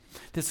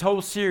This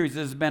whole series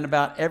has been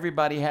about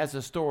everybody has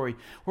a story.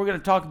 We're going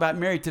to talk about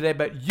Mary today,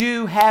 but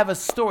you have a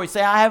story.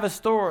 Say, I have a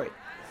story.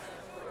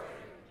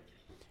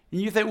 And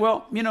you think,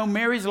 well,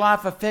 Mary's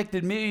life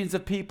affected millions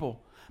of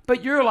people,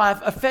 but your life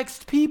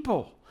affects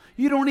people.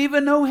 You don't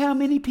even know how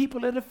many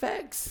people it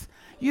affects.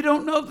 You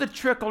don't know the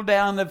trickle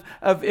down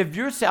of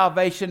your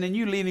salvation and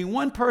you leading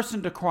one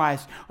person to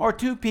Christ or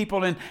two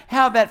people, and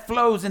how that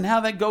flows and how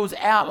that goes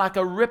out like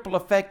a ripple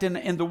effect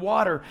in the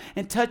water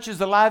and touches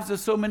the lives of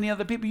so many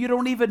other people. You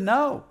don't even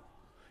know.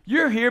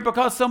 You're here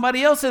because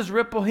somebody else's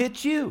ripple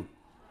hit you.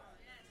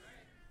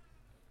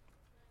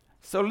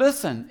 So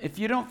listen, if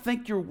you don't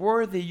think you're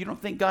worthy, you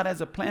don't think God has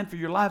a plan for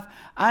your life,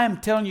 I am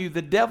telling you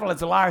the devil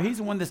is a liar. He's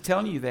the one that's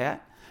telling you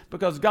that.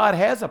 Because God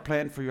has a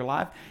plan for your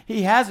life.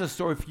 He has a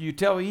story for you to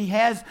tell. He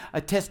has a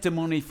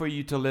testimony for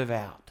you to live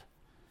out.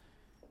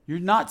 You're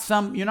not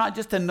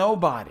just a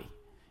nobody.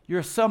 You're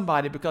a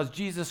somebody because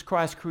Jesus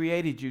Christ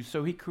created you.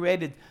 So he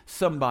created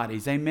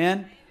somebodies.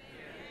 Amen?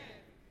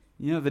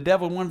 Amen. The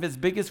devil, one of his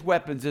biggest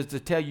weapons is to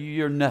tell you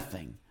you're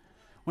nothing.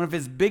 One of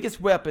his biggest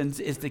weapons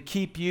is to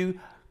keep you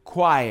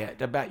quiet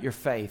about your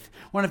faith.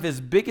 One of his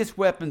biggest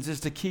weapons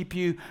is to keep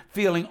you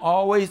feeling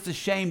always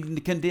ashamed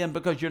and condemned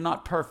because you're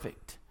not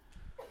perfect.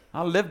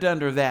 I lived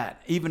under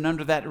that, even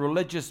under that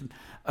religious,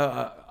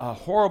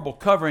 horrible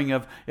covering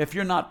of if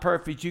you're not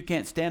perfect, you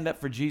can't stand up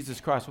for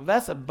Jesus Christ. Well,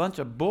 that's a bunch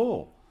of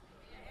bull.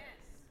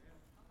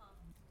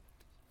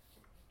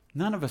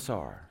 None of us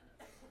are.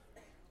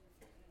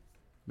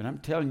 But I'm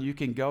telling you, you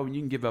can go and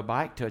you can give a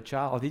bike to a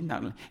child. He's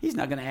not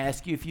going to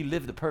ask you if you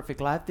lived the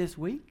perfect life this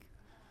week.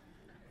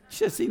 You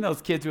should have seen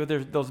those kids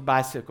with those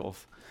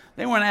bicycles.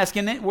 They weren't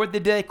asking,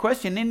 did they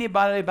question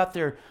anybody about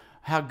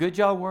how good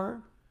y'all were?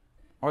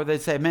 Or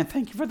they'd say, man,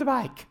 thank you for the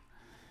bike.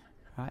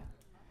 Right?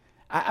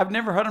 I've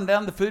never heard them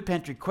down the food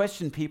pantry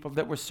question people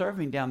that were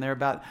serving down there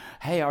about,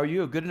 hey, are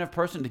you a good enough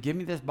person to give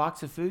me this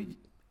box of food?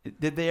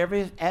 Did they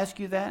ever ask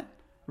you that,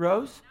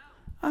 Rose?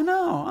 Oh,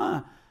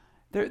 no.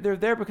 They're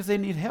there because they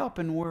need help,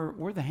 and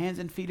we're the hands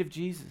and feet of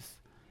Jesus.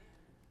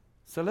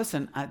 So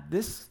listen,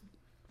 the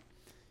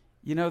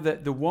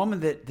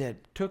woman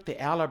that took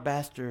the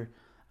alabaster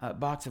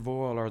box of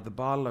oil or the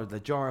bottle or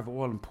the jar of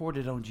oil and poured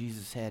it on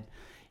Jesus' head,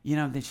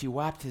 then she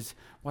wiped his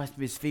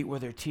feet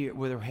with her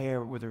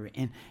hair,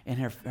 and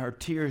her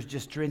tears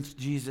just drenched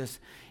Jesus.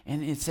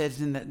 And it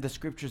says in the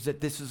scriptures that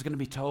this is going to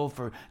be told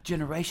for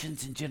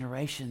generations and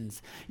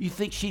generations. You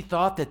think she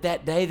thought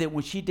that day that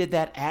when she did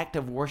that act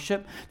of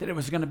worship, that it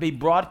was going to be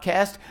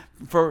broadcast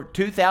for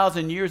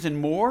 2,000 years and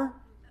more?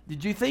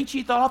 Did you think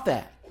she thought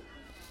that?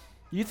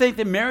 You think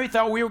that Mary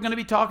thought we were going to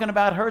be talking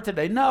about her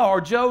today? No, or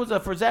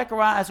Joseph or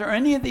Zacharias or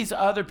any of these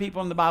other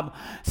people in the Bible.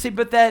 See,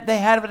 but that they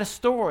had a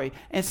story.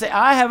 And say,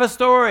 I have a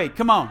story.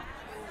 Come on.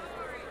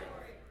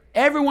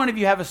 Every one of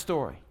you have a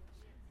story.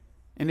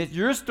 And it's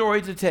your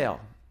story to tell.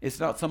 It's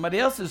not somebody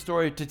else's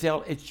story to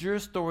tell. It's your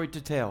story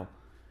to tell.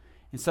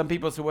 And some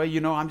people say, well,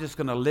 I'm just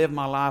going to live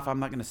my life. I'm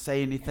not going to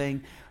say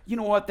anything. You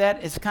know what?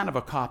 That is kind of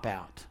a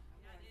cop-out.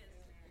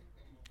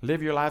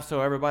 Live your life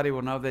so everybody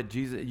will know that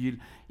Jesus,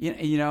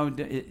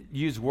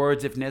 use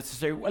words if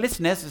necessary. Well, it's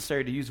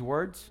necessary to use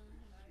words.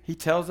 He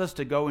tells us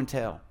to go and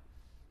tell.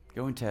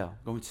 Go and tell.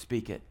 Go and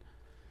speak it.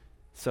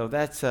 So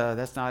that's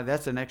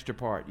an extra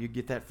part. You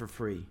get that for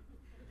free.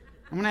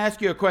 I'm going to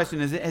ask you a question.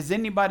 Has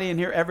anybody in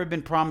here ever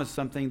been promised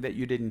something that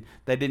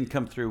they didn't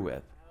come through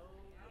with?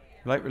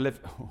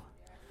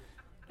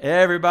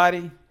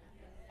 Everybody?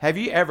 Have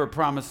you ever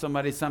promised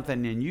somebody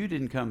something and you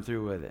didn't come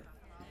through with it?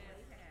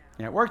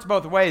 Yeah, it works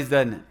both ways,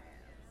 doesn't it?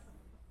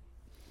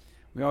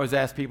 We always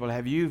ask people,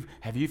 have you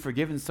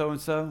forgiven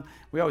so-and-so?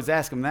 We always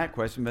ask them that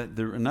question, but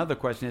another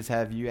question is,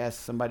 have you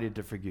asked somebody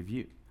to forgive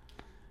you?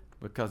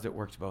 Because it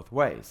works both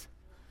ways.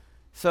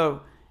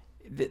 So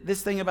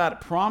this thing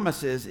about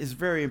promises is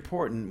very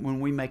important when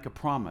we make a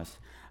promise.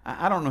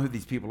 I don't know who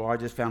these people are. I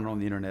just found it on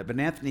the internet. But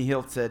Anthony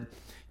Hill said,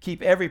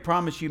 keep every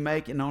promise you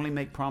make and only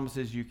make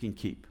promises you can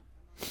keep.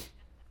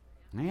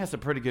 I think that's a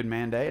pretty good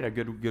mandate, a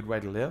good way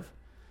to live.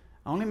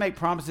 Only make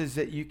promises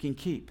that you can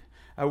keep.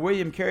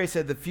 William Carey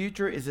said, the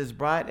future is as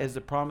bright as the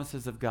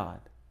promises of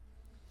God.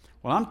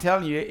 Well, I'm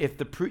telling you, if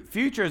the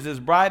future is as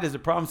bright as the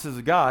promises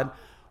of God,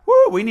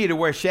 we need to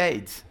wear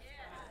shades.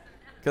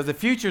 Because the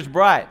future's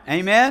bright.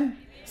 Amen?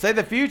 Say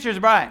the future's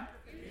bright.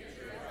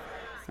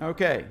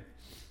 Okay.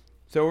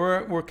 So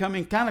we're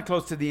coming kind of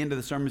close to the end of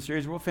the sermon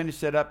series. We'll finish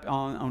that up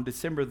on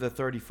December the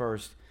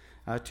 31st.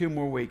 2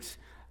 more weeks.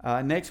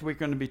 Next week, we're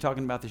going to be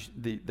talking about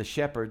the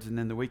shepherds, and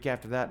then the week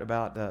after that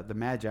about the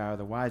magi or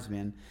the wise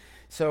men.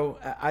 So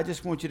I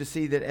just want you to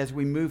see that as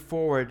we move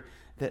forward,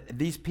 that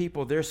these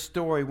people, their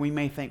story, we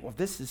may think, well,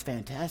 this is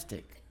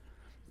fantastic.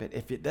 But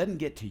if it doesn't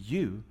get to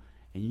you,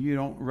 and you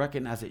don't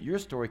recognize that your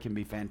story can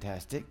be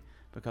fantastic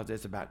because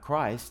it's about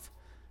Christ,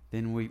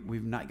 then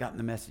we've not gotten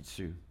the message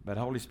through. But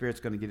the Holy Spirit's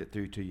going to get it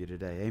through to you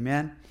today.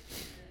 Amen?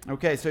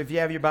 Okay, so if you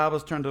have your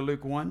Bibles, turn to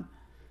Luke 1. I'm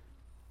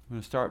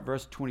going to start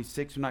verse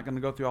 26. We're not going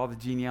to go through all the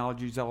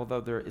genealogies,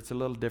 although it's a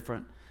little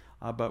different.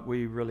 But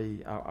we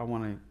really, I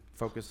want to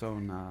focus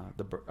on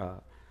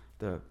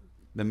the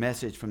the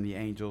message from the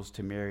angels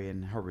to Mary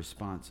and her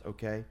response,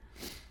 okay?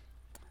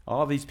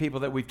 All these people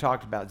that we've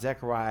talked about,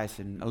 Zacharias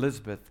and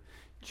Elizabeth,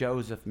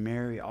 Joseph,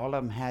 Mary, all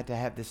of them had to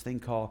have this thing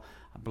called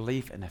a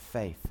belief and a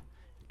faith,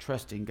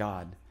 trusting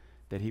God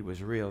that he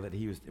was real, that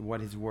he was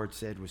what his word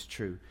said was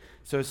true.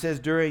 So it says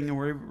and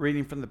we're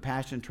reading from the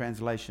Passion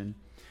Translation,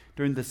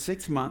 during the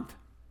 6th month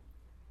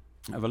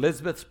of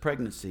Elizabeth's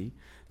pregnancy,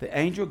 the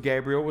angel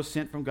Gabriel was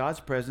sent from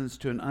God's presence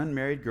to an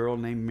unmarried girl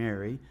named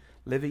Mary,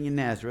 living in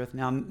Nazareth.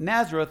 Now,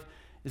 Nazareth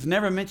is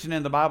never mentioned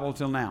in the Bible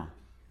until now.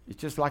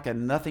 It's just like a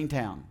nothing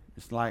town.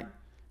 It's like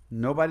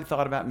nobody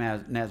thought about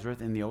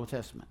Nazareth in the Old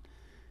Testament.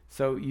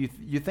 So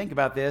you think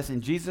about this,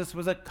 and Jesus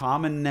was a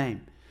common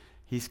name.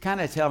 He's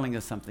kind of telling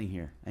us something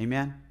here.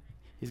 Amen?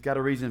 He's got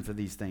a reason for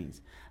these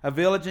things. A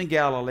village in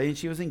Galilee, and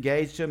she was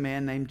engaged to a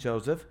man named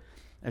Joseph,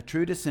 a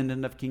true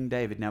descendant of King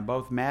David. Now,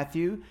 both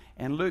Matthew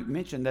and Luke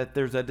mention that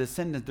there's a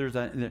descendant.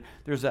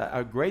 There's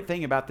a great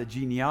thing about the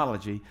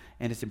genealogy,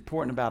 and it's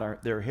important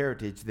about their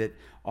heritage, that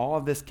all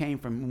of this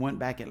went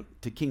back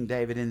to King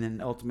David and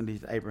then ultimately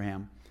to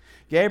Abraham.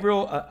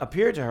 Gabriel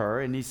appeared to her,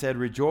 and he said,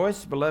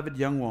 "Rejoice, beloved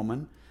young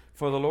woman,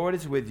 for the Lord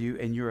is with you,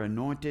 and you're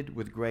anointed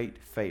with great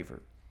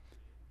favor."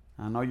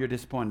 I know you're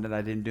disappointed that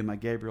I didn't do my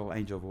Gabriel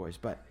angel voice,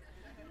 but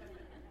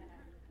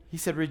he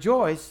said,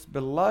 "Rejoice,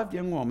 beloved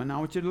young woman." I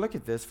want you to look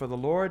at this. "For the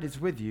Lord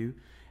is with you,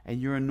 and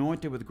you're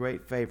anointed with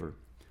great favor."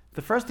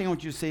 The first thing I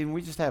want you to see, and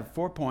we just have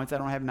 4 points. I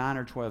don't have 9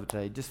 or 12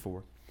 today, just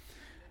 4.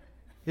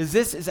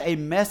 This is a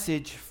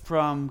message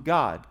from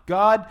God.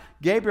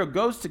 Gabriel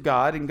goes to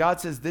God, and God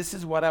says, "This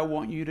is what I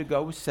want you to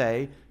go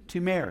say to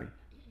Mary."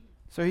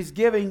 So he's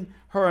giving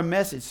her a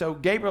message. So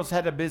Gabriel's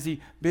had a busy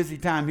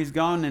time. He's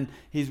gone and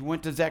he's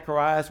went to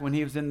Zacharias when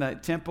he was in the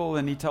temple,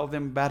 and he told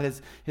them about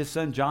his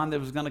son John that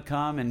was going to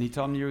come, and he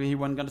told him he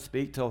wasn't going to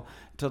speak till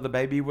the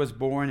baby was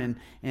born,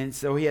 and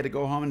so he had to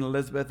go home to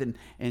Elizabeth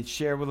and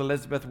share with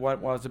Elizabeth what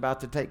was about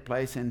to take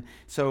place. And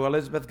so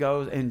Elizabeth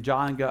goes, and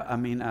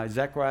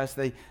Zacharias,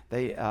 they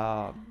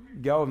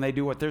go and they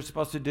do what they're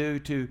supposed to do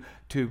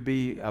to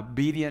be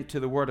obedient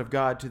to the word of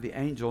God, to the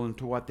angel, and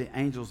to what the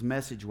angel's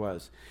message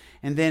was.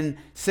 And then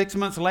 6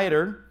 months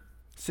later,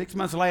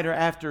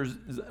 after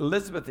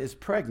Elizabeth is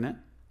pregnant,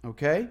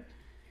 okay,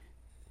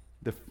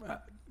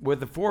 with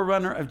the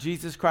forerunner of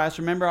Jesus Christ.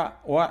 Remember,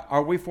 what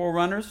are we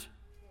forerunners?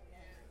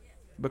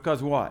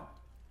 Because what?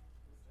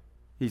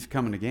 He's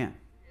coming again.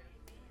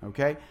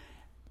 Okay?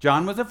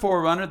 John was a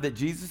forerunner that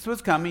Jesus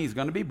was coming. He's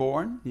going to be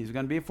born. He's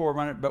going to be a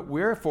forerunner. But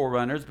we're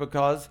forerunners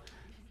because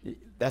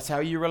that's how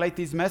you relate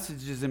these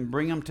messages and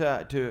bring them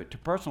to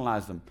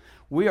personalize them.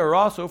 We are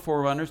also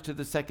forerunners to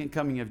the second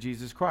coming of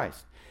Jesus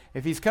Christ.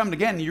 If he's coming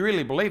again, you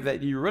really believe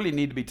that, you really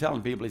need to be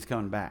telling people he's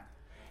coming back.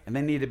 And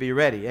they need to be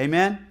ready.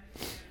 Amen?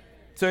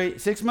 So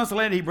 6 months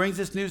later, he brings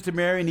this news to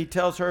Mary, and he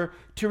tells her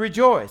to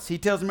rejoice. He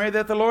tells Mary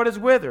that the Lord is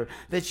with her,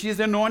 that she is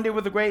anointed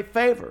with a great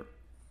favor.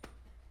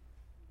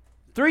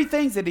 3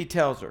 things that he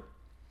tells her.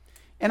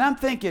 And I'm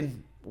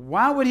thinking,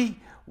 why would he...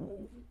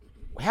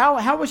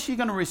 How was she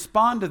going to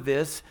respond to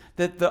this,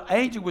 that the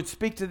angel would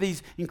speak to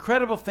these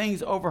incredible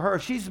things over her?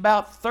 She's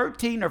about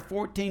 13 or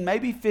 14,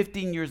 maybe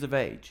 15 years of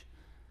age.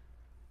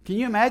 Can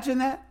you imagine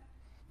that?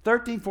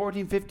 13,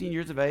 14, 15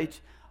 years of age.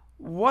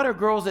 What are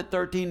girls at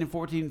 13 and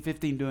 14 and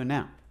 15 doing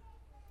now?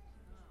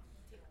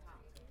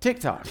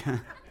 TikTok.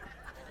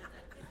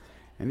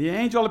 And the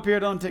angel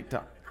appeared on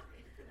TikTok.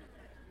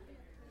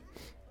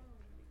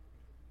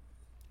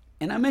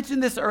 And I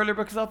mentioned this earlier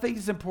because I think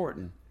it's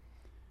important.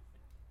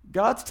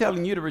 God's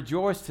telling you to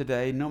rejoice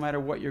today no matter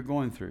what you're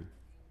going through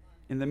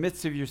in the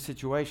midst of your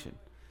situation.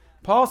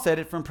 Paul said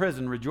it from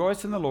prison,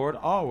 "Rejoice in the Lord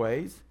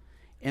always,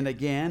 and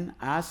again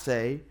I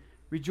say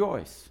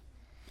rejoice."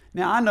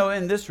 Now I know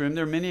in this room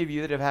there are many of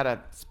you that have had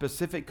a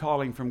specific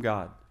calling from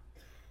God.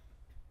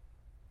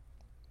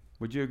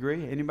 Would you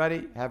agree?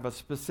 Anybody have a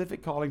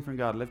specific calling from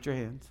God? Lift your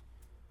hands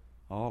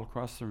all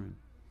across the room.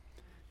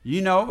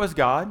 You know it was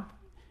God.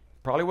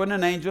 Probably wasn't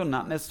an angel,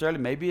 not necessarily.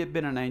 Maybe it had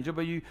been an angel,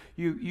 but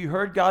you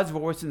heard God's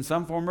voice in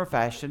some form or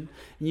fashion,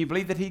 and you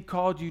believe that he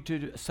called you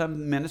to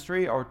some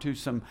ministry or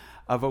to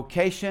a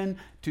vocation,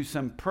 to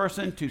some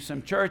person, to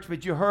some church,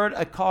 but you heard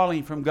a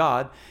calling from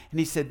God, and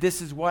he said,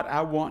 "This is what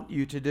I want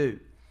you to do."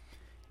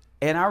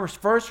 And our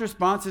first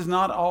response is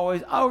not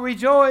always, "Oh,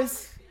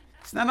 rejoice."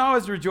 It's not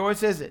always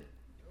rejoice, is it?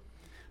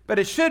 But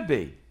it should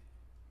be.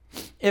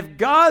 If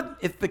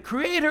the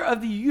creator of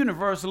the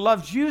universe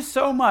loves you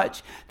so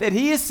much that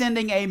he is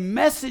sending a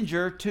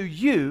messenger to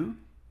you,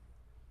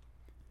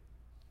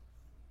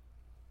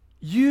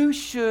 you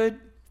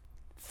should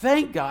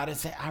thank God and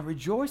say, "I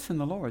rejoice in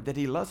the Lord that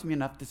he loves me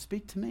enough to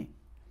speak to me."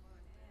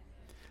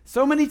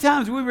 So many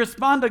times we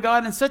respond to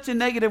God in such a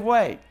negative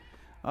way.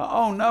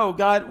 "Oh no,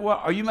 God,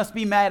 or you must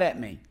be mad at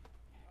me.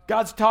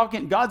 God's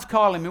talking, God's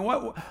calling me.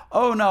 What?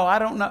 Oh no, I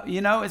don't know."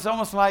 You know, it's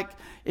almost like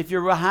if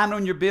you're behind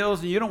on your bills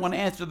and you don't want to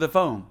answer the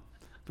phone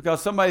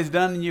because somebody's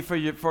done you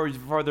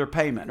for their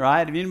payment,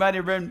 right? Have anybody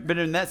ever been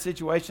in that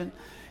situation?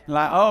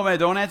 Like, "Oh man,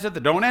 don't answer the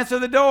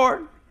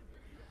door."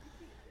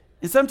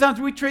 And sometimes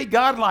we treat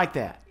God like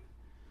that.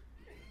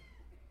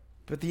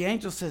 But the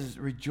angel says,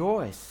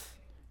 rejoice.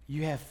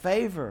 You have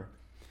favor.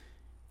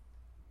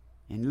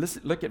 And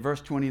listen, look at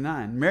verse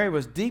 29. Mary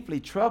was deeply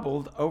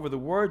troubled over the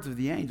words of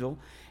the angel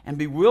and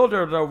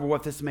bewildered over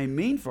what this may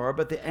mean for her.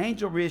 But the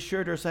angel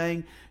reassured her,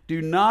 saying,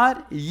 do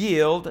not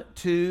yield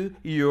to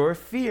your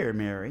fear,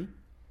 Mary.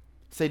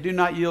 Say, do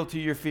not yield to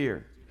your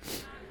fear.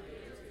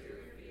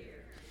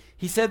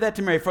 He said that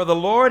to Mary, for the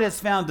Lord has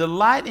found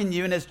delight in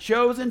you and has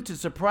chosen to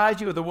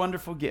surprise you with a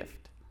wonderful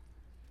gift.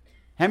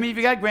 How many of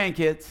you got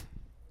grandkids?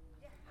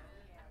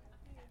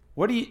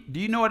 Do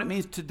you know what it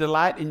means to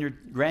delight in your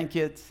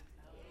grandkids?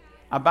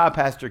 I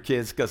bypass your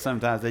kids because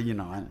sometimes they,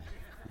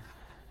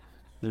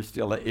 there's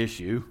still an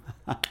issue.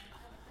 But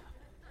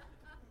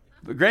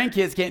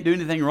grandkids can't do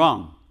anything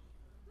wrong.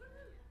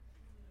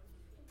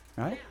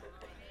 Right?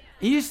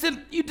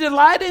 You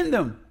delight in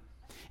them.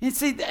 And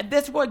see,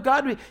 that's what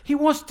God, He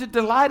wants to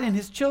delight in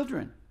His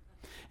children.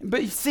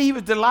 But you see, He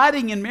was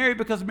delighting in Mary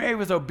because Mary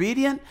was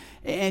obedient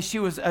and she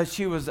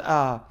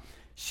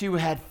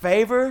had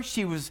favor.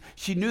 She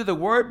knew the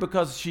word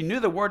because she knew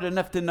the word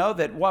enough to know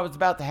that what was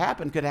about to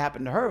happen could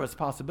happen to her. It was a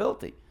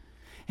possibility.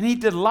 And He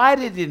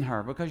delighted in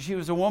her because she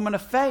was a woman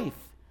of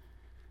faith.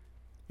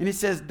 And He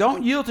says,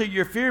 don't yield to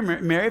your fear,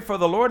 Mary, for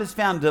the Lord has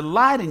found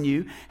delight in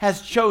you,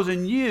 has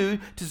chosen you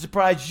to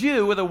surprise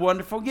you with a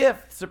wonderful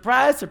gift.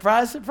 Surprise,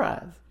 surprise,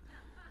 surprise.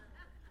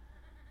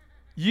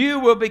 You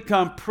will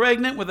become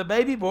pregnant with a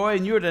baby boy,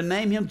 and you are to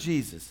name him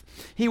Jesus.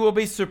 He will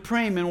be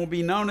supreme and will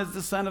be known as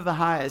the Son of the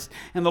Highest.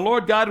 And the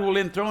Lord God will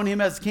enthrone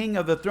him as king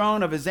of the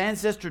throne of his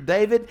ancestor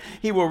David.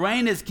 He will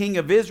reign as king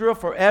of Israel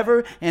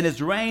forever, and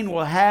his reign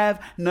will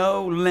have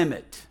no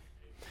limit.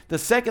 The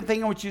second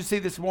thing I want you to see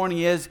this morning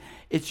is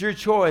it's your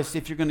choice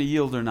if you're going to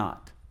yield or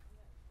not.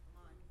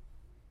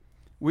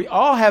 We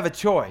all have a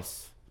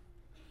choice.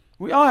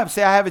 Say,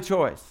 I have a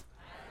choice.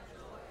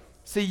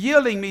 See,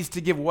 yielding means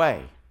to give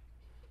way.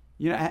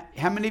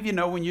 How many of you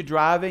know when you're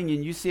driving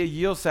and you see a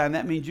yield sign,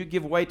 that means you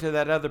give way to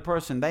that other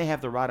person. They have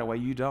the right of way,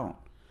 you don't.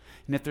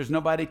 And if there's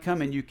nobody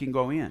coming, you can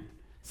go in.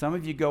 Some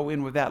of you go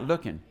in without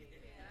looking.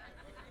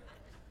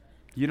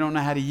 You don't know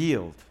how to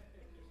yield.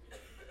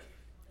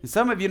 And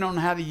some of you don't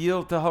know how to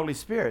yield to the Holy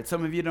Spirit.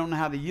 Some of you don't know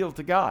how to yield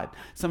to God.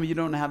 Some of you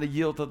don't know how to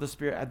yield to the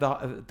Spirit,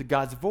 to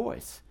God's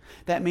voice.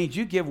 That means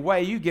you give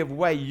way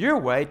your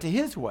way to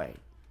His way.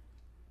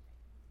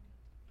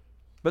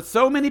 But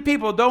so many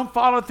people don't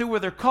follow through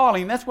with their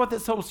calling. That's what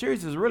this whole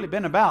series has really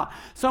been about.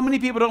 So many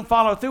people don't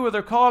follow through with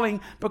their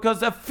calling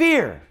because of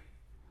fear.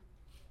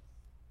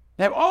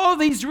 They have all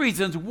these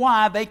reasons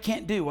why they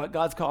can't do what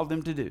God's called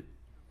them to do.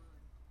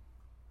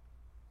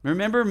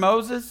 Remember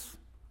Moses?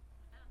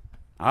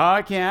 Oh,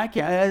 I can't.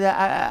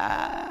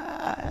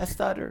 I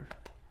stutter.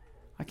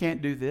 I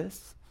can't do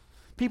this.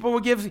 People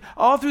would give,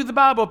 all through the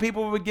Bible,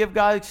 people would give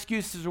God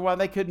excuses for why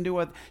they couldn't do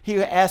what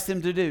He asked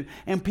them to do.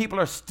 And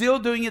people are still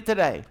doing it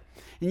today.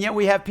 And yet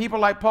we have people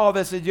like Paul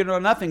that says,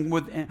 nothing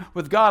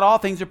with God, all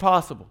things are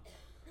possible.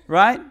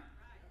 Right?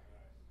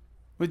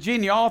 With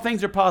Jeannie, all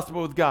things are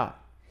possible with God.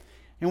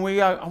 And we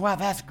go, wow,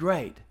 that's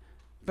great.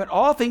 But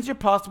all things are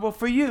possible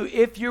for you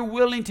if you're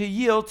willing to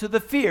yield to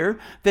the fear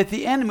that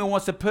the enemy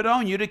wants to put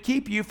on you to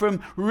keep you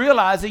from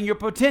realizing your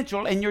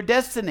potential and your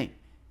destiny.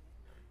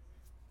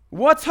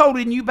 What's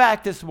holding you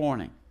back this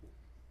morning?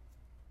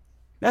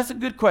 That's a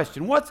good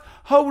question. What's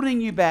holding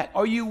you back?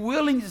 Are you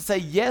willing to say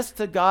yes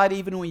to God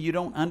even when you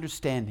don't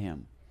understand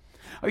Him?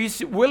 Are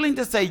you willing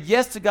to say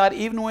yes to God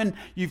even when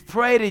you've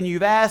prayed and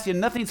you've asked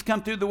and nothing's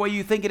come through the way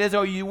you think it is?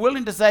 Or are you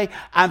willing to say,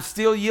 I'm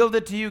still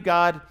yielded to you,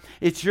 God.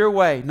 It's your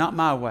way, not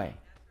my way.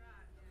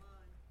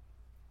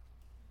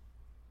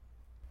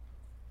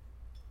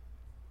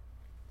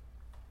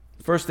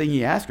 First thing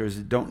He asked her is,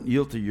 don't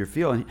yield to your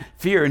fear.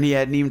 And He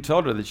hadn't even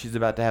told her that she's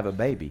about to have a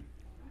baby.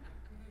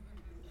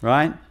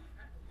 Right?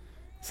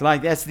 It's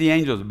like, that's the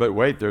angels, but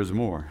wait, there's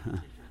more.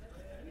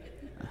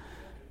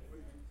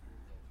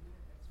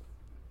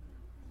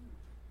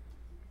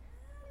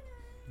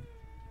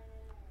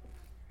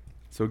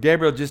 So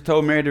Gabriel just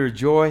told Mary to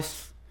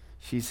rejoice.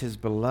 She's His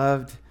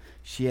beloved.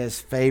 She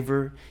has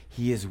favor.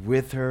 He is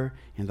with her,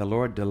 and the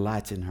Lord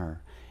delights in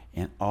her.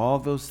 And all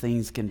those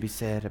things can be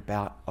said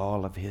about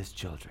all of His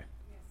children.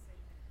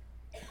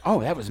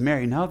 Oh, that was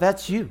Mary. No,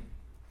 that's you.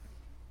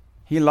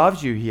 He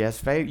loves you. He has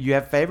favor. You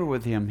have favor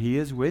with Him. He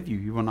is with you.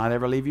 He will not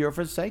ever leave you or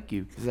forsake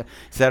you.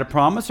 Is that a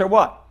promise or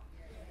what?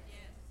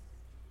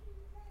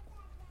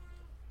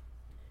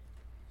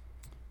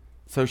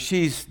 So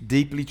she's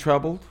deeply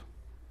troubled,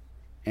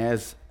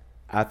 as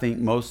I think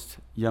most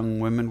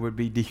young women would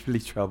be deeply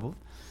troubled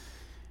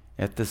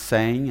at the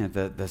saying, at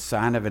the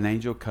sign of an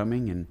angel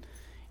coming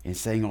and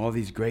saying all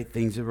these great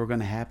things that were going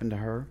to happen to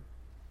her.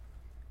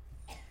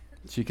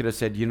 She could have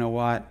said, you know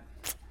what?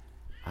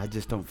 I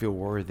just don't feel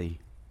worthy.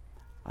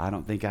 I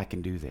don't think I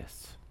can do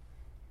this.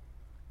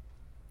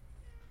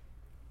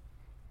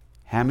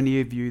 How many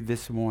of you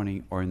this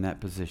morning are in that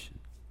position?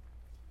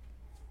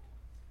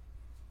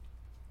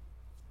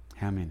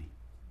 How many?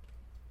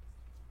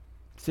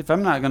 See, if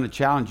I'm not going to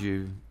challenge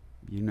you,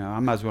 I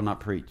might as well not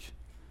preach.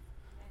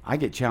 I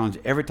get challenged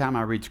every time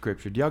I read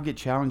Scripture. Do y'all get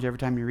challenged every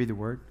time you read the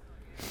Word?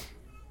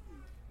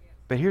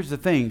 But here's the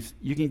things.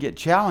 You can get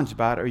challenged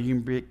by it or you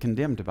can get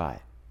condemned by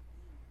it.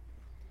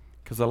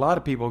 Because a lot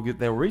of people,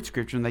 they'll read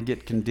Scripture and they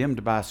get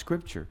condemned by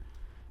Scripture.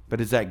 But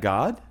is that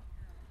God?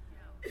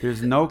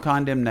 There's no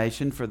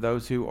condemnation for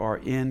those who are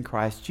in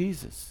Christ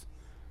Jesus.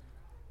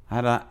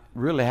 I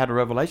really had a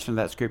revelation of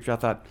that Scripture. I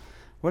thought,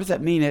 what does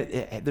that mean?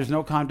 There's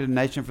no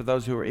condemnation for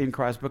those who are in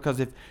Christ. Because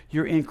if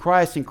you're in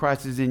Christ and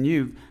Christ is in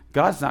you,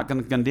 God's not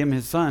going to condemn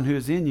His Son who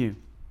is in you.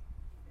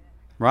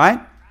 Right?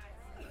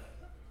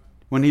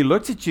 When He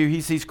looks at you, He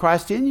sees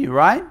Christ in you,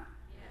 right?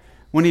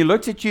 When He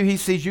looks at you, He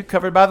sees you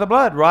covered by the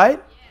blood, right?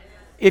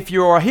 If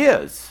you are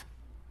His,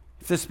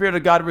 if the Spirit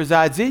of God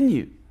resides in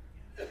you.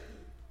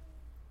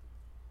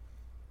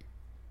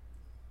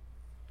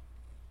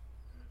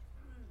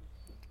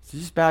 So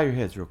just bow your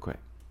heads real quick.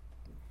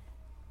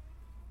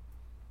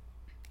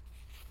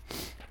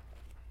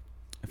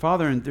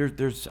 Father, and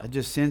there's I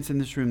just sense in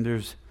this room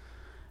there's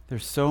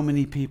so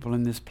many people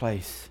in this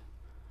place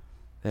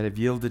that have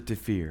yielded to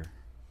fear.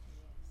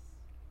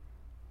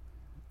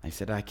 They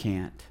said, I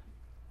can't.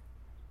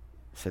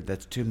 I said,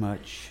 that's too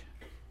much.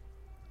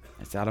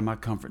 It's out of my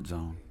comfort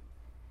zone.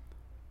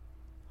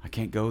 I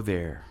can't go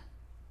there.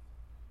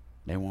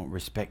 They won't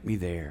respect me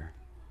there.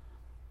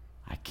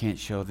 I can't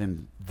show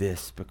them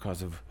this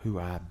because of who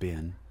I've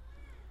been.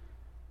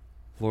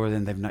 Lord,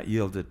 then they've not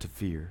yielded to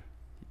fear.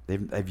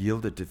 They've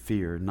yielded to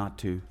fear, not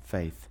to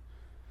faith.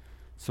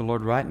 So,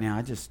 Lord, right now,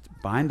 I just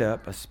bind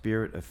up a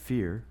spirit of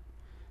fear,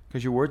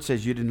 because your word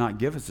says you did not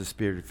give us a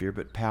spirit of fear,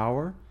 but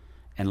power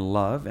and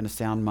love and a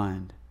sound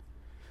mind.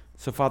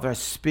 So, Father, I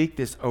speak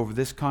this over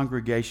this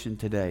congregation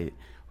today,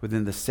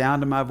 within the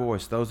sound of my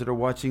voice, those that are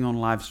watching on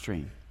live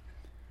stream,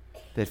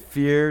 that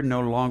fear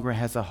no longer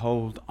has a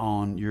hold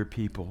on your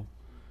people,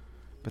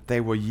 but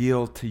they will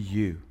yield to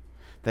you.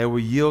 They will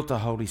yield to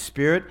Holy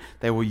Spirit.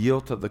 They will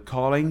yield to the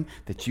calling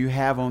that you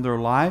have on their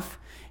life.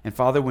 And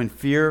Father, when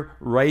fear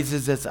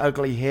raises its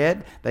ugly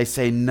head, they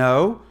say,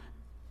 no,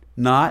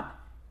 not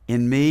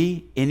in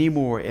me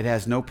anymore. It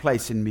has no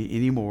place in me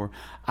anymore.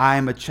 I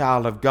am a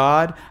child of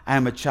God. I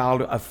am a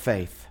child of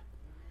faith.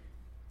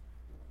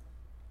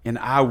 And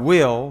I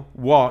will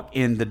walk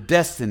in the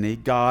destiny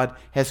God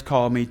has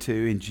called me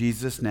to. In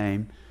Jesus'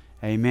 name,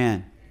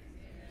 amen.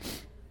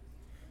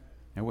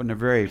 That wasn't a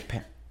very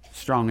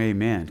strong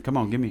amen. Come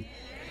on, give me.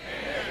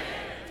 Amen.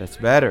 That's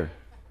better.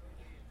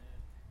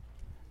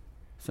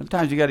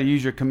 Sometimes you got to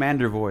use your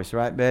commander voice,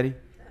 right, Betty?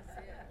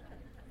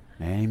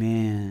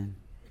 Amen.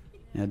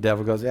 And the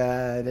devil goes,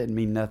 it didn't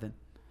mean nothing.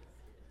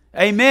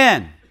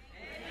 Amen.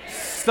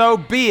 So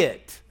be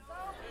it.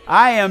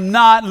 I am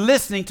not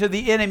listening to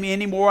the enemy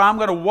anymore. I'm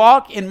going to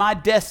walk in my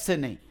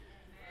destiny.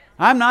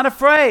 I'm not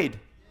afraid.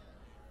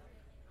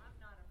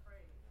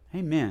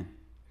 Amen.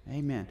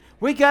 Amen.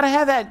 We got to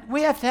have that.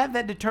 We have to have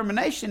that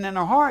determination in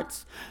our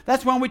hearts.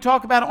 That's when we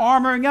talk about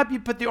armoring up. You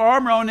put the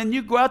armor on and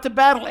you go out to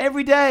battle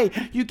every day.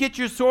 You get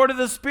your sword of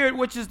the Spirit,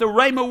 which is the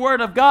Rhema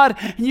word of God,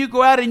 and you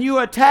go out and you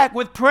attack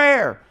with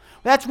prayer.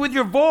 That's with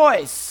your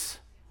voice.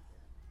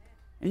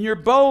 And you're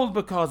bold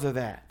because of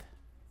that.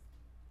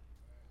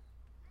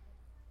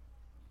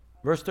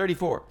 Verse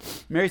 34,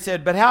 Mary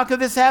said, but how could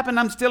this happen?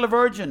 I'm still a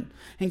virgin.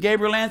 And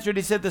Gabriel answered,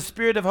 he said, the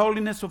Spirit of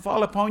holiness will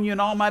fall upon you, and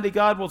Almighty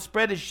God will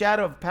spread His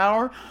shadow of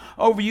power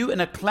over you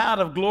in a cloud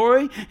of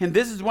glory. And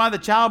this is why the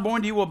child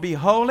born to you will be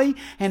holy,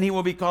 and he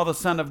will be called the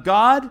Son of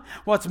God.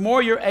 What's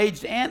more, your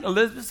aged aunt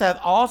Elizabeth hath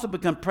also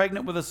become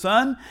pregnant with a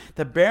son.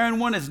 The barren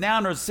one is now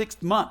in her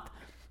 6th month.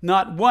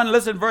 Not one,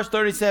 listen, verse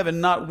 37,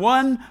 not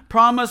one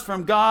promise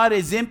from God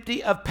is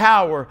empty of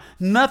power.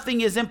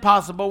 Nothing is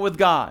impossible with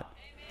God.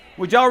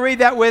 Would y'all read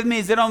that with me?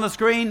 Is it on the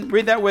screen?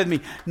 Read that with me.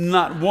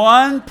 Not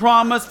one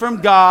promise from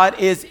God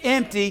is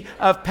empty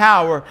of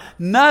power.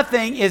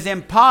 Nothing is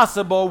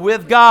impossible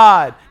with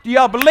God. Do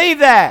y'all believe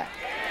that?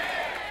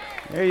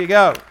 There you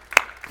go.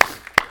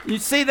 You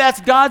see, that's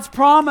God's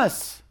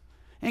promise.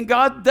 And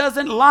God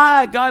doesn't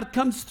lie. God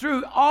comes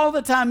through all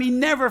the time. He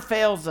never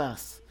fails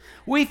us.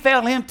 We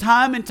fail Him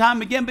time and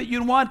time again, but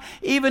you know what?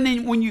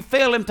 Even when you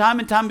fail Him time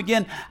and time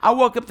again, I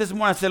woke up this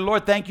morning and said,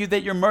 Lord, thank you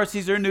that your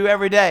mercies are new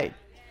every day.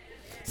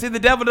 See, the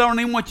devil don't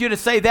even want you to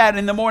say that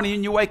in the morning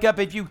and you wake up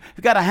if you've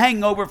got a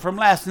hangover from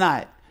last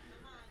night.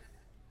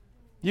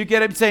 You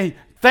get up saying,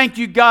 thank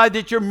you, God,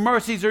 that your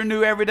mercies are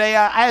new every day.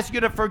 I ask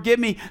you to forgive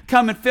me.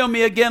 Come and fill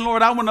me again,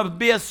 Lord. I want to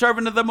be a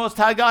servant of the Most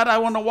High God. I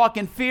want to walk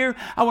in fear.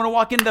 I want to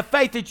walk in the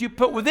faith that you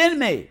put within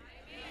me.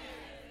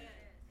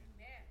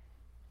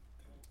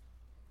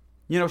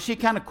 You know, she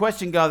kind of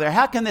questioned God there.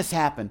 How can this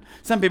happen?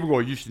 Some people go,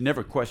 you should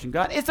never question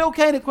God. It's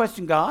okay to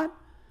question God.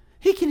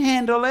 He can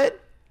handle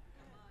it.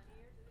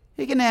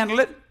 He can handle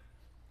it.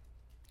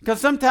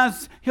 Because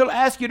sometimes He'll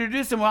ask you to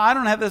do something. Well, I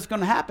don't know how this is going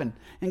to happen.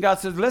 And God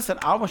says, listen,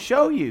 I will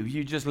show you.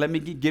 You just let me,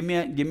 give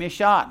me a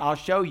shot. I'll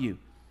show you.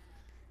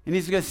 And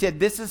He's going to say,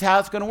 this is how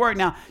it's going to work.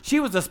 Now, she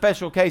was a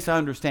special case, I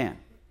understand.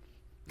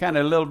 Kind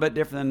of a little bit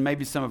different than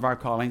maybe some of our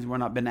callings. We're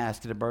not been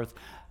asked to birth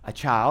a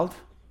child.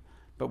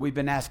 But we've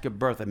been asked to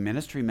birth a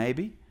ministry,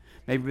 maybe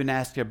Maybe we've been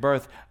asked to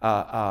birth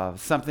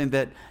something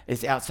that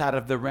is outside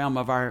of the realm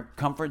of our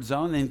comfort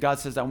zone. And God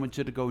says, I want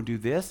you to go do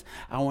this.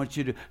 I want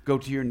you to go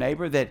to your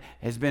neighbor that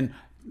has been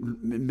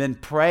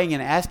praying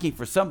and asking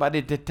for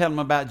somebody to tell them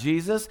about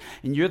Jesus.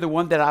 And you're the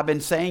one that I've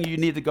been saying you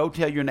need to go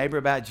tell your neighbor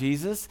about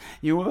Jesus.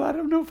 You know, well, I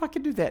don't know if I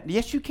can do that.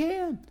 Yes, you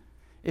can.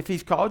 If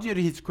he's called you,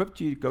 he's equipped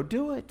you, go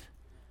do it.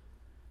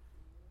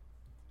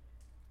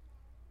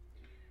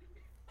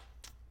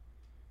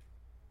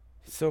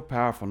 So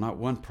powerful. Not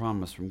one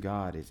promise from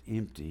God is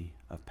empty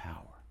of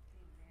power.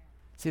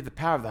 See, the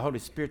power of the Holy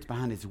Spirit's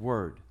behind his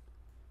word.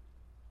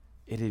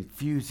 It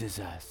infuses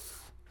us.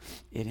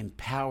 It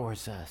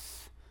empowers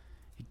us.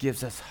 It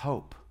gives us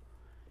hope.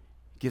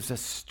 It gives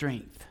us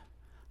strength.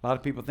 A lot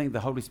of people think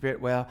the Holy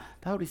Spirit, well,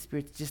 the Holy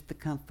Spirit's just the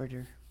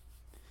comforter.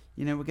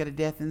 You know, we got a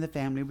death in the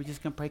family. We're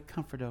just going to pray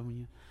comfort over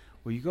you.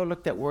 Well, you go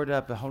look that word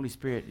up, the Holy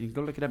Spirit. You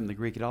go look it up in the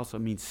Greek. It also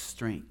means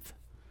strength.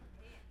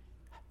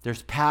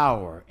 There's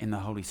power in the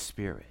Holy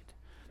Spirit.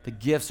 The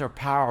gifts are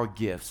power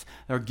gifts.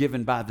 They're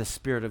given by the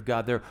Spirit of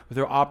God.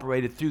 They're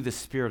operated through the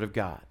Spirit of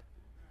God.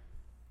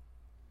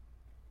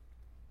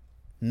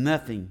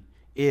 Nothing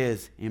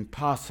is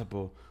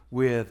impossible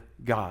with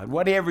God.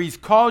 Whatever he's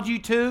called you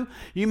to,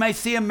 you may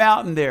see a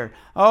mountain there.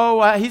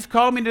 Oh, he's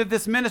called me to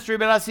this ministry,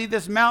 but I see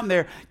this mountain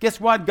there. Guess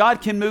what? God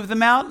can move the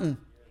mountain.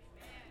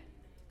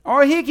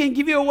 Or he can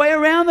give you a way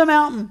around the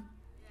mountain.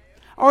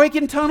 Or he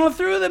can tunnel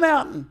through the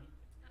mountain.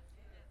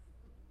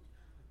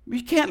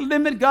 You can't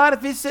limit God.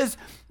 If he says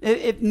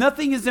if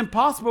nothing is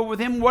impossible with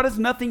him, what does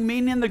nothing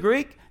mean in the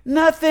Greek?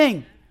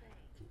 Nothing.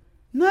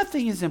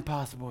 Nothing is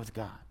impossible with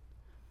God.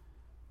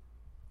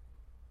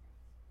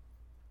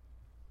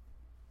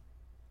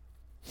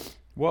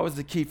 What was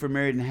the key for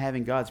Mary in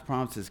having God's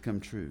promises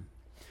come true?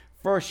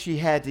 First, she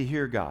had to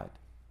hear God.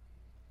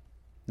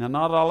 Now,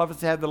 not all of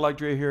us had the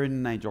luxury of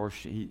hearing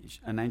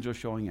an angel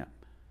showing up.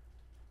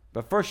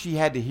 But first, she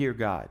had to hear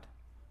God.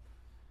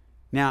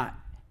 Now,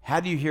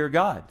 how do you hear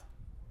God?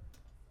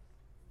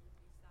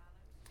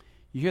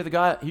 You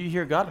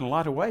hear God in a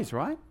lot of ways,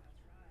 right?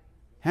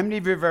 How many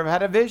of you have ever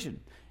had a vision?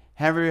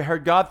 Have you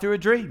heard God through a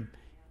dream?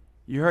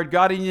 You heard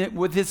God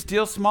with his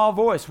still small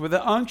voice, with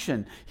the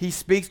unction. He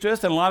speaks to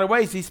us in a lot of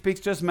ways. He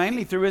speaks to us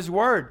mainly through his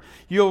word.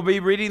 You'll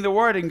be reading the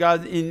word, and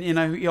God,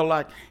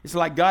 it's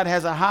like God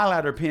has a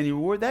highlighter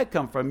pen. Where'd that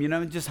come from?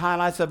 It just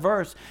highlights a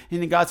verse,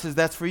 and then God says,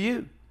 "That's for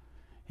you,"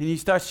 and he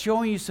starts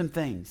showing you some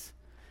things.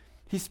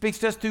 He speaks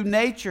to us through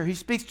nature. He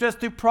speaks to us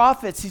through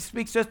prophets. He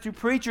speaks to us through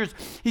preachers.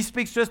 He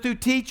speaks to us through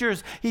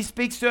teachers. He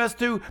speaks to us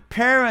through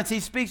parents. He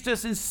speaks to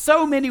us in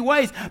so many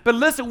ways. But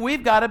listen,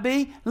 we've got to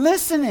be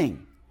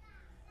listening.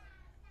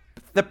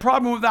 The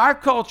problem with our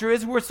culture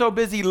is we're so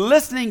busy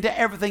listening to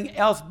everything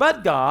else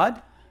but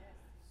God,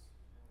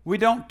 we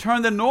don't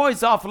turn the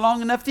noise off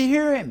long enough to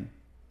hear him.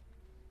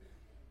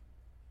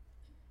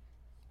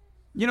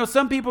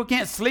 Some people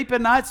can't sleep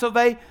at night, so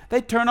they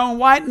turn on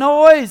white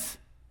noise.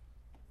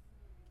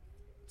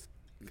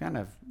 Kind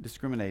of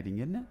discriminating,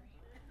 isn't it?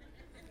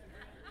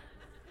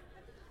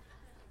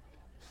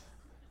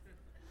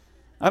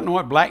 I don't know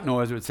what black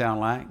noise would sound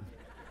like.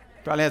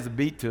 Probably has a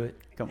beat to it.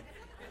 Come on.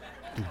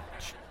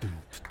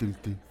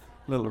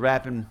 Little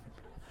rapping.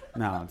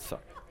 No, I'm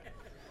sorry.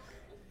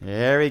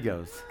 There he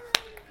goes.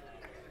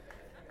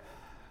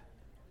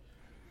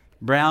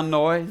 Brown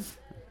noise.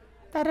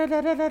 That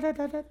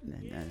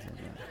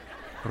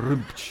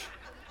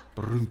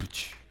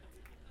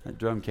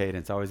drum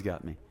cadence always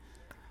got me.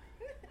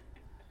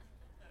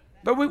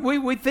 But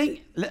we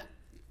think,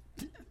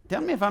 tell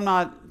me if I'm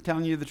not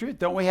telling you the truth.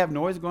 Don't we have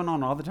noise going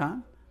on all the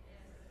time?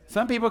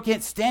 Some people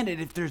can't stand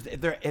it if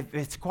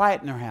it's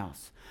quiet in their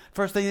house.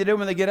 First thing they do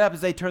when they get up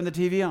is they turn the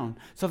TV on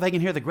so they can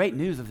hear the great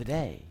news of the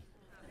day.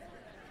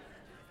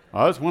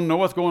 I just want to know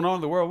what's going on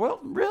in the world. Well,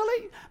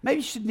 really? Maybe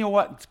you should know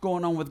what's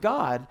going on with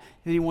God,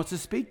 and he wants to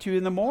speak to you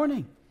in the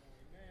morning.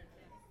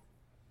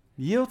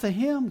 Yield to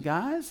him,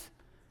 guys.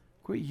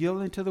 Quit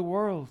yielding to the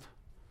world.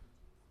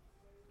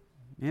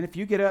 And if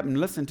you get up and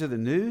listen to the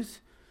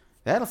news,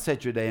 that'll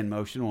set your day in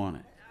motion, won't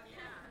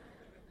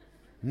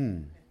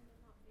it?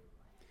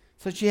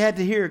 So she had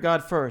to hear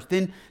God first.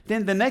 Then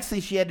the next thing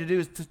she had to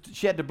do is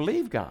she had to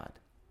believe God.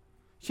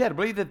 She had to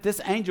believe that this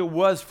angel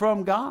was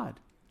from God.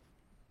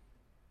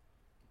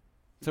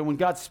 So when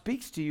God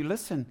speaks to you,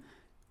 listen,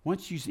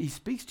 once he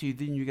speaks to you,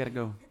 then you got to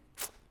go,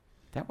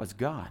 that was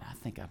God. I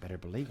think I better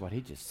believe what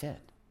he just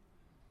said.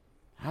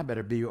 I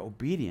better be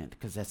obedient,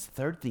 because that's the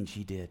third thing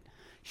she did.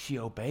 She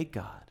obeyed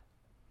God.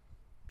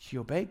 She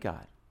obeyed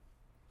God.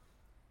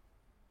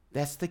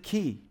 That's the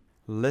key.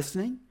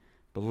 Listening,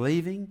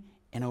 believing,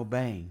 and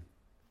obeying.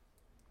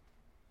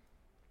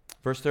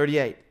 Verse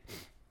 38.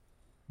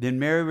 Then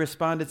Mary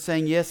responded,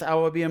 saying, "Yes, I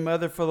will be a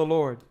mother for the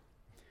Lord.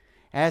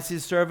 As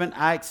his servant,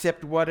 I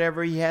accept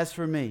whatever he has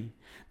for me.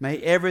 May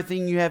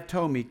everything you have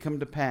told me come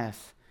to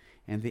pass."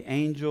 And the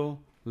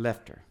angel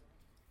left her.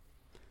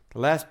 The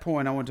last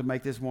point I want to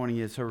make this morning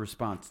is her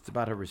response. It's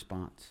about her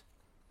response.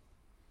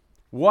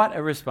 What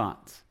a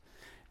response.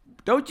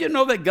 Don't you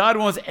know that God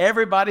wants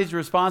everybody's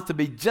response to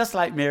be just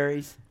like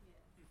Mary's?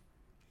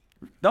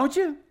 Don't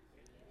you?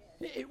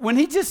 When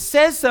he just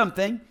says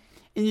something,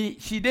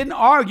 and she didn't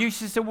argue,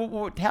 she said,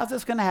 well, how's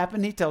this going to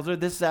happen? He tells her,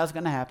 this is how it's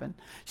going to happen.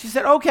 She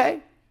said,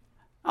 okay,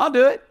 I'll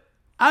do it.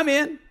 I'm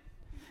in.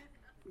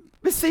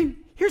 But see,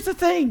 here's the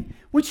thing.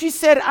 When she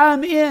said,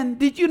 I'm in,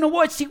 did you know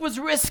what she was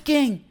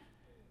risking?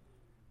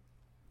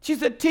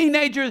 She's a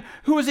teenager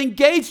who was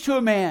engaged to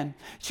a man.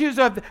 She was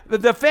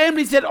the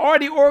families had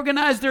already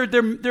organized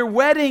their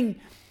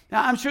wedding.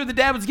 Now, I'm sure the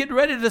dad was getting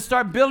ready to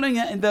start building,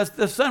 and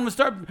the son would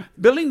start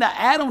building the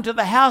add-on to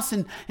the house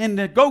and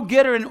go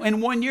get her in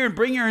 1 year and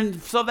bring her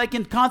in so they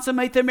can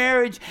consummate their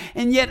marriage.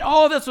 And yet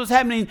all this was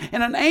happening,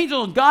 and an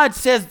angel of God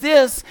says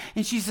this,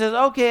 and she says,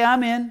 okay,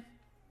 I'm in.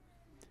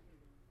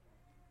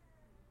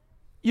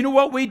 You know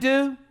what we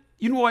do?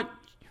 You know what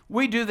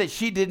we do that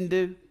she didn't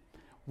do?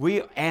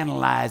 We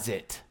analyze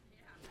it.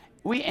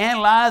 We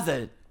analyze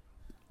it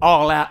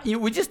all out.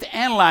 We just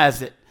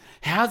analyze it.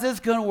 How's this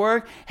going to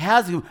work?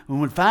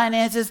 When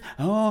finances?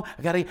 Oh,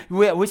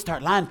 we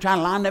start trying to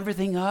line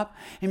everything up.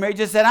 And Mary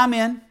just said, I'm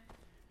in.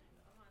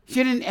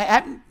 She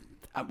didn't,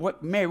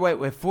 Mary, wait,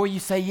 before you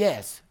say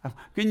yes.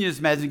 Can you just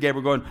imagine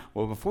Gabriel going,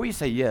 well, before you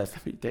say yes,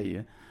 let me tell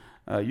you,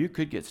 you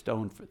could get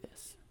stoned for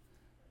this.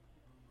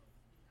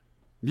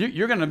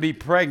 You're going to be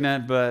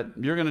pregnant, but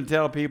you're going to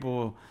tell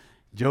people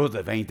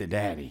Joseph ain't the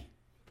daddy.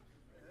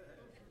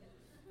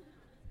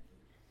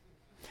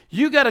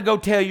 You got to go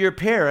tell your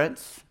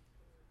parents.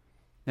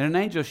 And an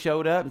angel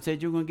showed up and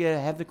said, you're going to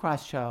have the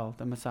Christ child,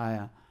 the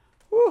Messiah.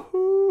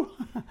 Woohoo!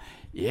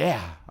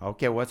 Yeah.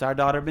 Okay, what's our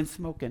daughter been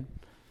smoking?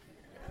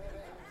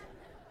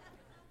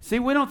 See,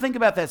 we don't think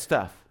about that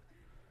stuff.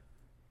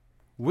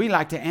 We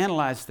like to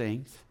analyze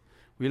things.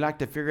 We like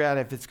to figure out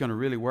if it's going to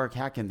really work.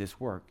 How can this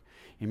work?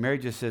 And Mary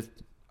just says,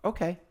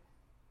 okay,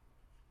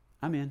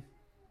 I'm in.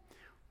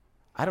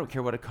 I don't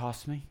care what it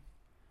costs me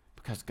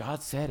because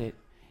God said it,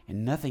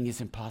 and nothing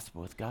is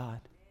impossible with God.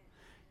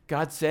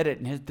 God said it,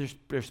 and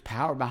there's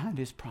power behind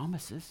his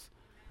promises.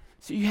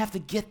 So you have to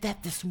get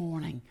that this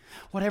morning.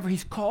 Whatever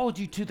he's called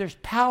you to, there's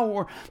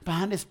power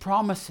behind his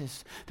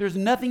promises. There's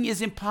nothing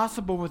is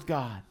impossible with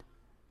God.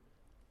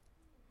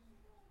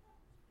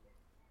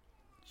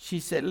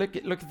 She said, look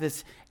at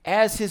this.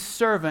 As his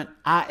servant,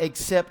 I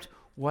accept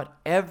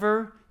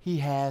whatever he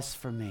has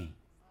for me.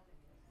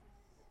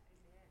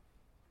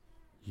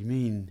 You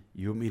mean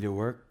you want me to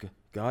work?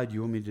 God,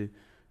 you want me to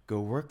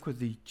go work with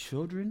the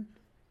children?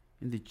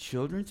 In the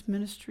children's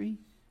ministry?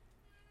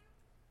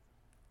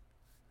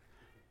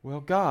 Well,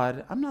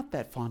 God, I'm not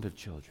that fond of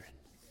children.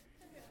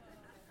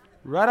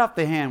 Right off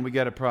the hand, we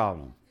got a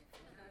problem.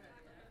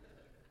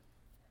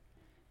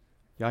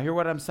 Y'all hear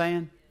what I'm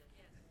saying?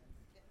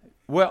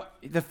 Well,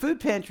 the food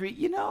pantry,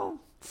 you know,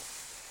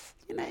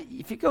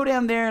 if you go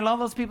down there and all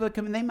those people that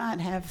come in, they might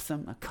have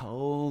a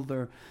cold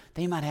or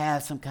they might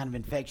have some kind of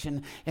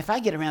infection. If I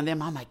get around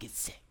them, I might get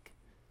sick.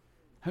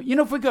 You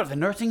know, if we go to the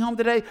nursing home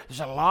today, there's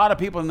a lot of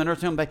people in the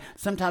nursing home.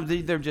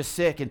 Sometimes they're just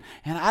sick, and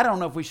I don't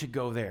know if we should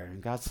go there.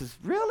 And God says,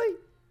 really?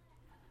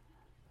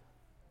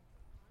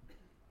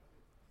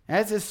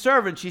 As his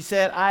servant, she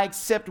said, I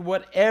accept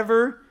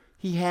whatever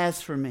he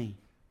has for me.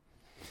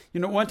 You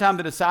know, one time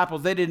the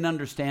disciples, they didn't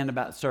understand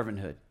about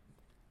servanthood.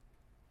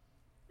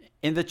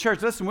 In the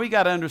church, listen, we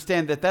got to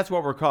understand that that's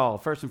what we're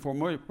called. First and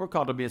foremost, we're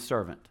called to be a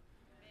servant.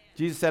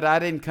 Jesus said, I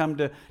didn't come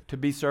to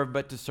be served,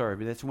 but to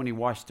serve. That's when he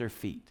washed their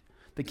feet.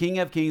 The King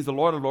of Kings, the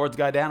Lord of Lords,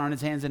 got down on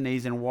his hands and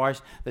knees and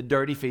washed the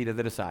dirty feet of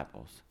the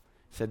disciples.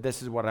 He said,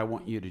 this is what I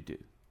want you to do.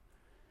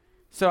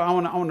 So I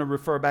want to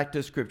refer back to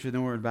the scripture,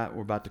 then we're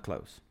about to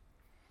close.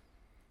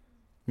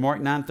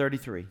 Mark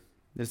 9:33.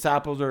 The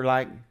disciples are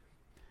like,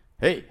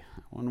 hey,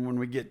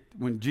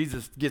 when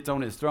Jesus gets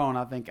on his throne,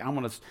 I think I'm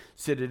going to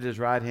sit at his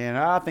right hand.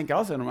 I think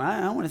I'll sit on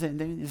I want to sit.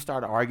 They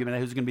start arguing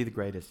who's going to be the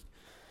greatest.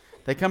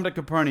 They come to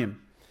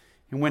Capernaum.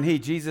 And when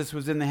Jesus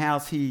was in the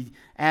house, he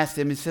asked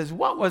him, he says,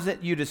 what was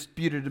it you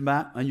disputed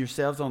about on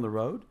yourselves on the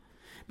road?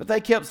 But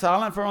they kept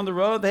silent, for on the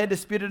road they had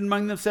disputed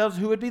among themselves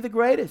who would be the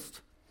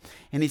greatest.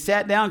 And he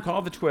sat down,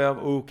 called the 12.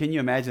 Oh, can you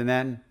imagine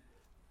that?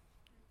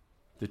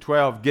 The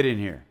 12, get in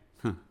here.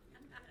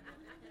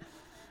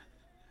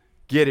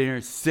 Get in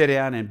here, sit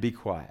down, and be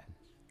quiet.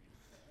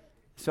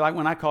 So like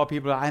when I call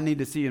people, I need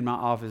to see you in my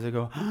office, they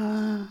go,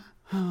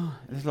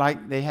 it's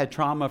like they had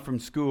trauma from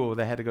school.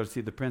 They had to go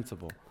see the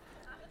principal.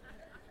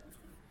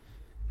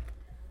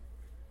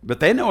 But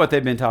they know what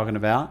they've been talking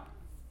about.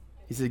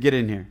 He said, get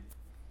in here.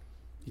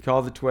 He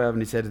called the 12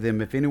 and he said to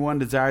them, if anyone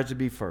desires to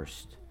be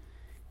first,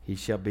 he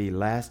shall be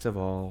last of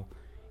all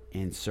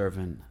and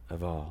servant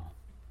of all.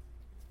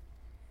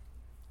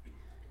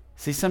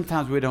 See,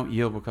 sometimes we don't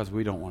yield because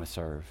we don't want to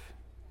serve.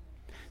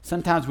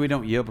 Sometimes we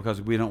don't yield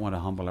because we don't want to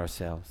humble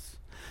ourselves.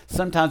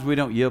 Sometimes we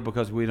don't yield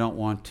because we don't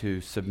want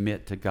to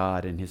submit to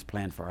God and his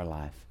plan for our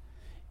life,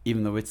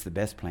 even though it's the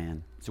best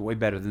plan. It's way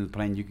better than the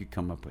plan you could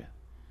come up with.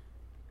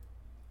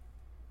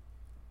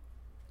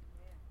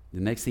 The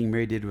next thing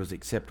Mary did was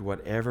accept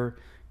whatever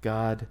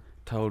God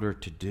told her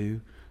to do,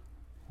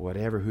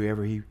 whoever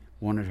he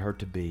wanted her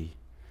to be.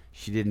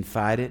 She didn't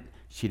fight it.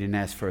 She didn't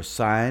ask for a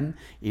sign,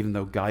 even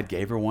though God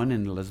gave her one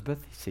in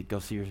Elizabeth. He said, go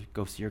see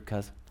your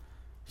cousin.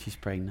 She's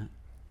pregnant.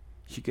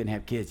 She couldn't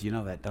have kids. You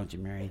know that, don't you,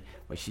 Mary?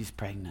 Well, she's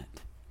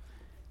pregnant.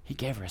 He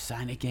gave her a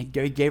sign. He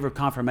gave her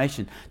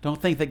confirmation.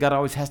 Don't think that God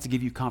always has to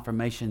give you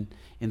confirmation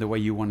in the way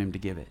you want him to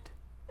give it.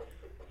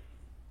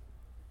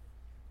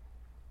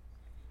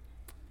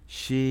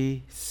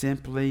 She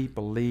simply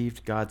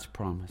believed God's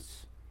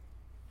promise.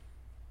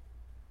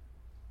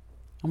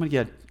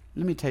 Let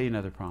me tell you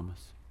another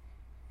promise.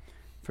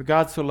 For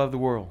God so loved the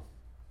world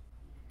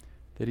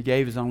that he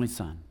gave his only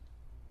Son,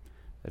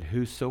 that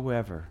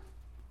whosoever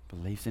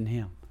believes in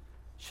him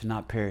should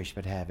not perish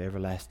but have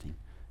everlasting,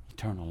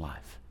 eternal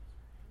life.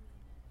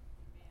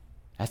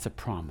 That's a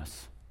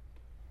promise.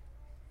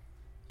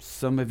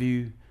 Some of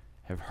you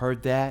have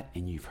heard that,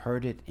 and you've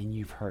heard it, and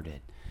you've heard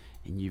it,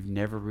 and you've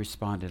never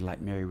responded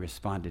like Mary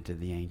responded to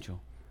the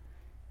angel.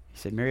 He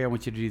said, Mary, I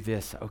want you to do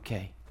this.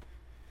 Okay.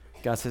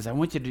 God says, I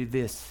want you to do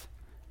this.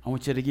 I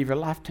want you to give your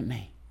life to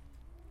me.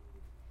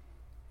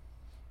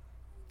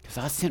 Because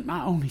I sent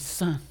my only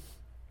Son.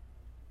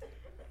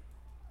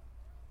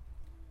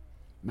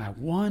 My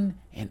one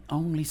and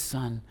only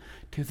Son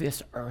to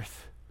this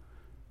earth.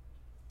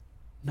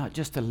 Not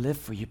just to live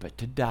for you, but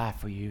to die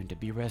for you and to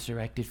be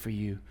resurrected for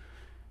you.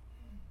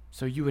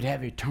 So you would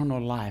have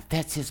eternal life.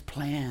 That's his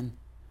plan.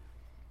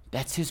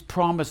 That's his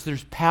promise.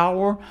 There's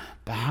power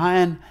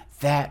behind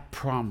that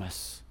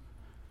promise.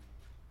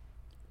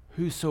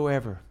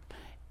 Whosoever.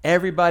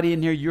 Everybody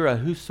in here, you're a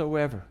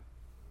whosoever.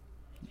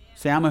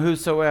 Say, I'm a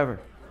whosoever.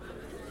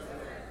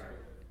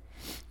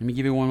 Let me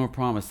give you one more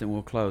promise, then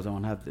we'll close. I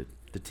want to have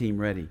the team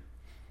ready.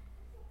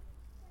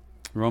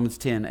 Romans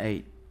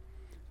 10:8.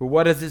 But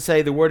what does it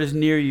say? The word is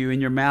near you, in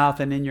your mouth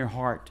and in your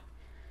heart.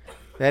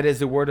 That is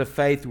the word of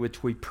faith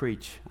which we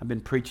preach. I've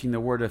been preaching the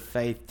word of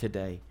faith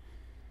today.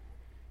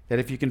 That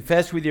if you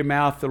confess with your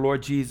mouth the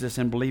Lord Jesus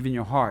and believe in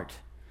your heart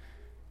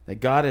that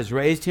God has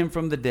raised him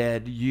from the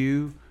dead,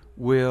 you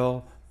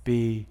will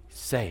be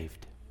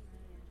saved.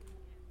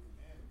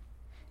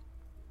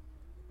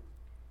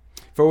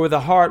 For with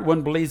the heart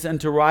one believes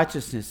unto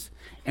righteousness,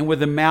 and with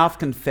the mouth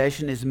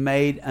confession is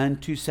made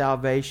unto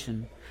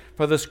salvation.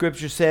 For the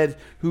scripture said,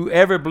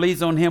 whoever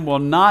believes on him will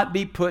not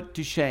be put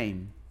to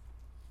shame.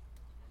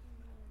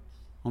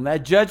 On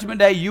that judgment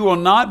day, you will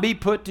not be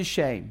put to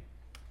shame.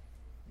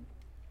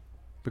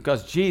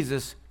 Because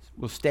Jesus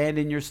will stand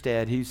in your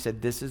stead. He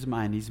said, this is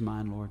mine. He's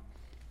mine, Lord.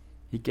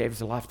 He gave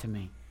his life to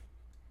me.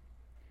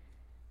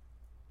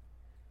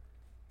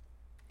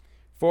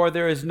 For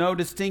there is no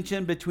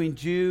distinction between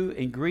Jew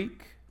and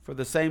Greek, for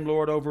the same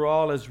Lord over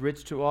all is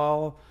rich to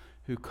all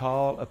who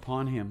call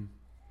upon him.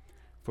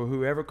 For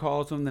whoever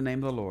calls on the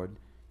name of the Lord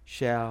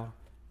shall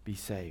be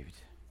saved.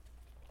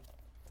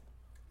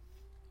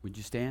 Would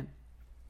you stand?